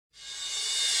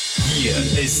Hier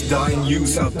ist dein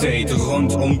News-Update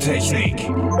rund um Technik.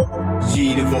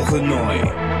 Jede Woche neu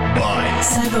bei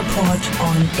Cyberport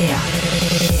on Air.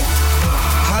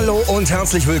 Hallo und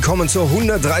herzlich willkommen zur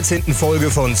 113. Folge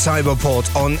von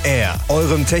Cyberport on Air,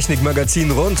 eurem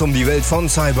Technikmagazin rund um die Welt von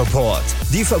Cyberport.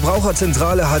 Die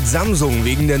Verbraucherzentrale hat Samsung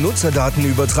wegen der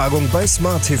Nutzerdatenübertragung bei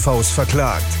Smart TVs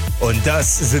verklagt. Und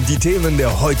das sind die Themen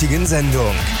der heutigen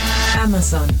Sendung.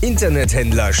 Amazon.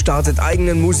 Internethändler startet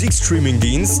eigenen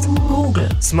Musikstreaming-Dienst. Google.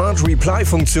 Smart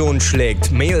Reply-Funktion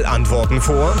schlägt Mail-Antworten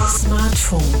vor.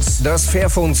 Smartphones. Das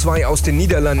Fairphone 2 aus den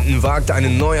Niederlanden wagt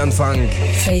einen Neuanfang.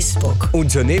 Facebook.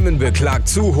 Unternehmen beklagt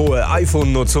zu hohe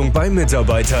iPhone-Nutzung bei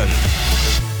Mitarbeitern.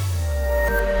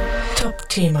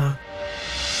 Top-Thema.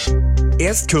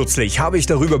 Erst kürzlich habe ich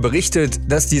darüber berichtet,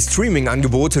 dass die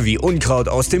Streaming-Angebote wie Unkraut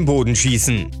aus dem Boden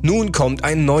schießen. Nun kommt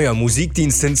ein neuer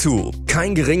Musikdienst hinzu.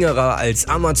 Kein geringerer als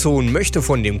Amazon möchte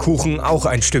von dem Kuchen auch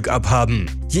ein Stück abhaben.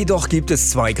 Jedoch gibt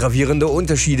es zwei gravierende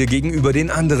Unterschiede gegenüber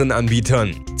den anderen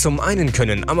Anbietern. Zum einen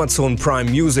können Amazon Prime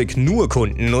Music nur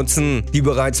Kunden nutzen, die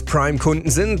bereits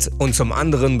Prime-Kunden sind, und zum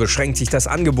anderen beschränkt sich das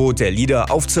Angebot der Lieder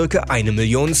auf ca. 1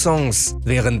 Million Songs,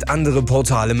 während andere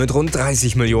Portale mit rund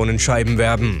 30 Millionen Scheiben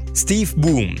werben. Steve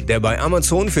Boom, der bei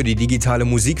Amazon für die digitale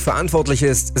Musik verantwortlich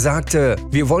ist, sagte: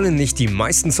 „Wir wollen nicht die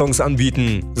meisten Songs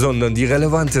anbieten, sondern die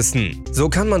relevantesten. So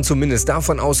kann man zumindest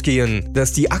davon ausgehen,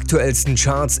 dass die aktuellsten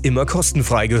Charts immer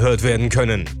kostenfrei gehört werden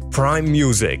können." Prime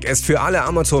Music ist für alle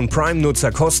Amazon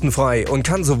Prime-Nutzer kostenfrei und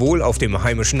kann sowohl auf dem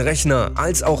heimischen Rechner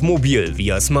als auch mobil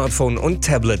via Smartphone und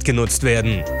Tablet genutzt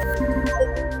werden.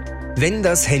 Wenn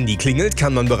das Handy klingelt,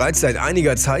 kann man bereits seit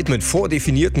einiger Zeit mit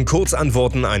vordefinierten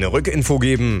Kurzantworten eine Rückinfo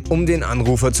geben, um den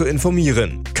Anrufer zu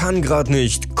informieren. "Kann grad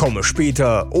nicht, komme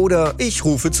später" oder "Ich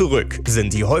rufe zurück"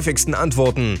 sind die häufigsten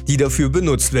Antworten, die dafür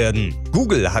benutzt werden.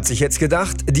 Google hat sich jetzt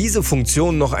gedacht, diese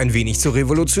Funktion noch ein wenig zu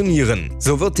revolutionieren.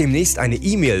 So wird demnächst eine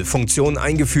E-Mail-Funktion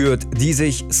eingeführt, die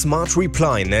sich Smart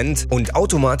Reply nennt und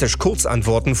automatisch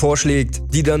Kurzantworten vorschlägt,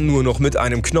 die dann nur noch mit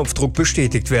einem Knopfdruck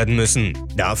bestätigt werden müssen.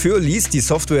 Dafür liest die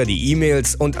Software die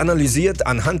E-Mails und analysiert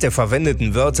anhand der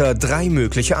verwendeten Wörter 3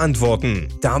 mögliche Antworten.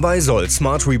 Dabei soll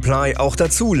Smart Reply auch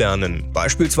dazulernen,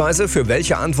 beispielsweise für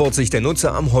welche Antwort sich der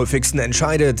Nutzer am häufigsten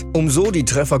entscheidet, um so die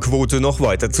Trefferquote noch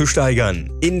weiter zu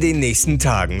steigern. In den nächsten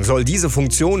Tagen soll diese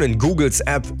Funktion in Googles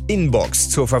App Inbox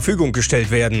zur Verfügung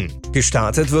gestellt werden.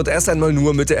 Gestartet wird erst einmal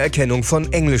nur mit der Erkennung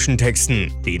von englischen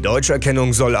Texten. Die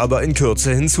Deutscherkennung soll aber in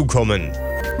Kürze hinzukommen.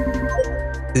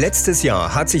 Letztes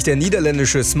Jahr hat sich der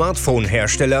niederländische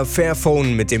Smartphone-Hersteller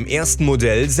Fairphone mit dem ersten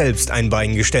Modell selbst ein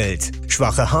Bein gestellt.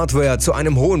 Schwache Hardware zu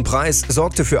einem hohen Preis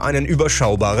sorgte für einen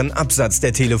überschaubaren Absatz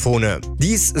der Telefone.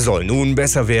 Dies soll nun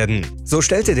besser werden. So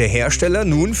stellte der Hersteller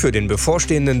nun für den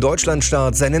bevorstehenden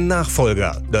Deutschlandstart seinen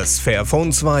Nachfolger, das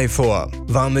Fairphone 2, vor.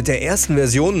 War mit der ersten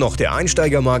Version noch der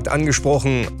Einsteigermarkt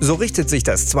angesprochen, so richtet sich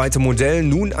das zweite Modell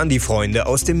nun an die Freunde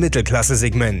aus dem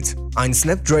Mittelklasse-Segment. Ein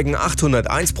Snapdragon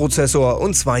 801 Prozessor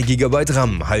und 2 GB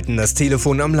RAM halten das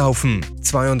Telefon am Laufen.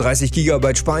 32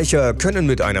 GB Speicher können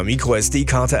mit einer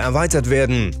MicroSD-Karte erweitert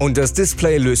werden und das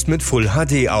Display löst mit Full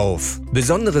HD auf.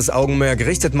 Besonderes Augenmerk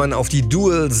richtet man auf die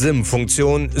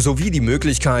Dual-SIM-Funktion sowie die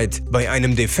Möglichkeit, bei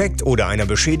einem Defekt oder einer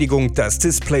Beschädigung das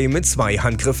Display mit 2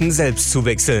 Handgriffen selbst zu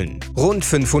wechseln. Rund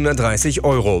 530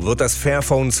 € wird das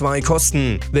Fairphone 2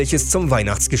 kosten, welches zum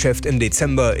Weihnachtsgeschäft im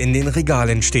Dezember in den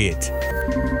Regalen steht.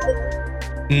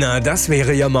 Na, das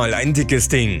wäre ja mal ein dickes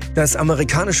Ding. Das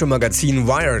amerikanische Magazin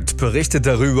Wired berichtet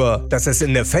darüber, dass es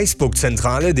in der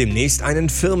Facebook-Zentrale demnächst einen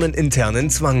firmeninternen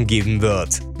Zwang geben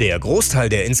wird. Der Großteil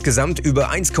der insgesamt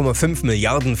über 1,5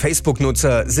 Milliarden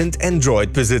Facebook-Nutzer sind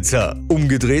Android-Besitzer.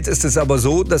 Umgedreht ist es aber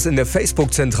so, dass in der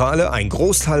Facebook-Zentrale ein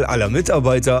Großteil aller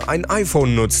Mitarbeiter ein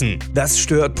iPhone nutzen. Das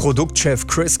stört Produktchef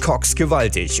Chris Cox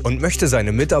gewaltig und möchte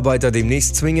seine Mitarbeiter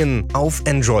demnächst zwingen, auf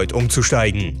Android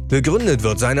umzusteigen. Begründet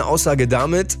wird seine Aussage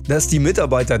damit, dass die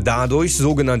Mitarbeiter dadurch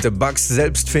sogenannte Bugs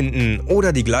selbst finden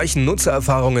oder die gleichen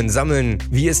Nutzererfahrungen sammeln,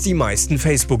 wie es die meisten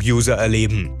Facebook-User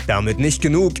erleben. Damit nicht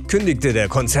genug, kündigte der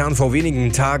Konzern vor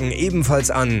wenigen Tagen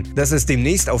ebenfalls an, dass es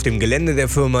demnächst auf dem Gelände der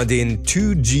Firma den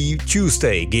 2G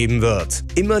Tuesday geben wird.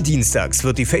 Immer dienstags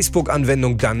wird die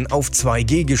Facebook-Anwendung dann auf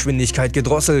 2G-Geschwindigkeit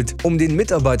gedrosselt, um den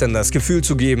Mitarbeitern das Gefühl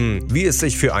zu geben, wie es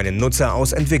sich für einen Nutzer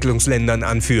aus Entwicklungsländern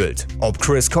anfühlt. Ob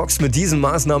Chris Cox mit diesen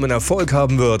Maßnahmen Erfolg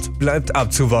haben wird, bleibt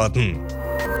abzuwarten.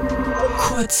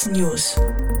 Kurznews.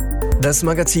 Das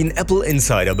Magazin Apple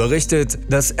Insider berichtet,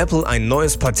 dass Apple ein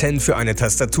neues Patent für eine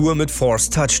Tastatur mit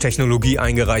Force-Touch-Technologie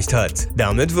eingereicht hat.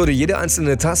 Damit würde jede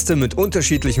einzelne Taste mit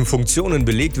unterschiedlichen Funktionen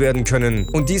belegt werden können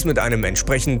und dies mit einem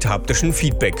entsprechend haptischen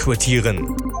Feedback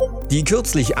quittieren. Die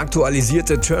kürzlich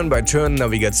aktualisierte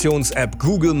Turn-by-Turn-Navigations-App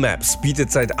Google Maps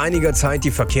bietet seit einiger Zeit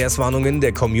die Verkehrswarnungen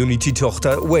der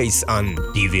Community-Tochter Waze an,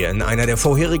 die wir in einer der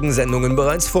vorherigen Sendungen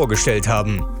bereits vorgestellt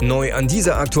haben. Neu an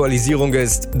dieser Aktualisierung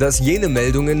ist, dass jene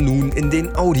Meldungen nun in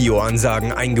den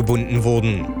Audioansagen eingebunden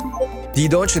wurden. Die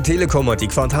Deutsche Telekom hat die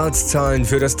Quartalszahlen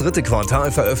für das 3.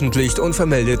 Quartal veröffentlicht und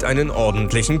vermeldet einen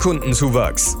ordentlichen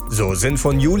Kundenzuwachs. So sind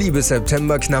von Juli bis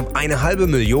September knapp 1,5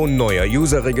 Million neuer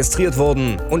User registriert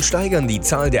worden und steigern die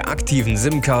Zahl der aktiven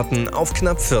SIM-Karten auf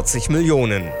knapp 40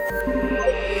 Millionen.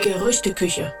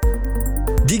 Gerüchteküche.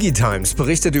 Digitimes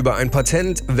berichtet über ein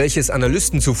Patent, welches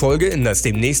Analysten zufolge in das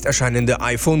demnächst erscheinende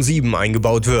iPhone 7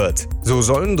 eingebaut wird. So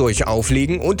sollen durch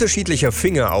Auflegen unterschiedlicher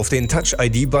Finger auf den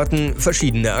Touch-ID-Button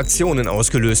verschiedene Aktionen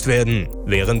ausgelöst werden.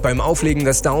 Während beim Auflegen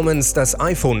des Daumens das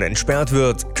iPhone entsperrt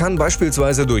wird, kann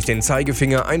beispielsweise durch den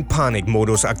Zeigefinger ein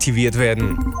Panikmodus aktiviert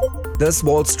werden. Das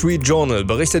Wall Street Journal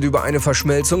berichtet über eine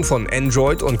Verschmelzung von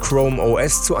Android und Chrome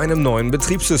OS zu einem neuen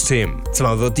Betriebssystem.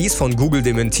 Zwar wird dies von Google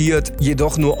dementiert,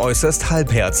 jedoch nur äußerst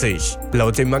halbherzig.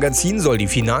 Laut dem Magazin soll die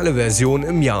finale Version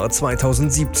im Jahr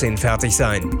 2017 fertig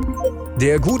sein.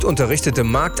 Der gut unterrichtete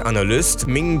Marktanalyst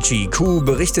Ming-Chi Kuo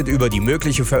berichtet über die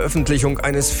mögliche Veröffentlichung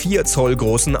eines 4 Zoll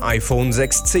großen iPhone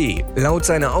 6c. Laut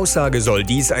seiner Aussage soll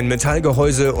dies ein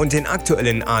Metallgehäuse und den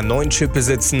aktuellen A9-Chip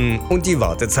besitzen und die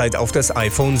Wartezeit auf das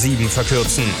iPhone 7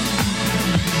 verkürzen.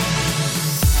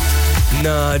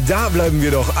 Na, da bleiben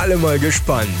wir doch alle mal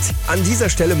gespannt. An dieser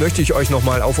Stelle möchte ich euch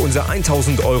nochmal auf unser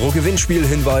 1000 € Gewinnspiel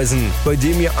hinweisen, bei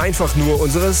dem ihr einfach nur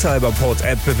unsere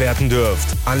Cyberport-App bewerten dürft.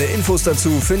 Alle Infos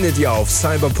dazu findet ihr auf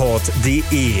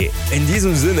cyberport.de. In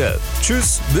diesem Sinne,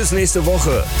 tschüss, bis nächste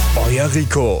Woche. Euer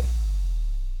Rico.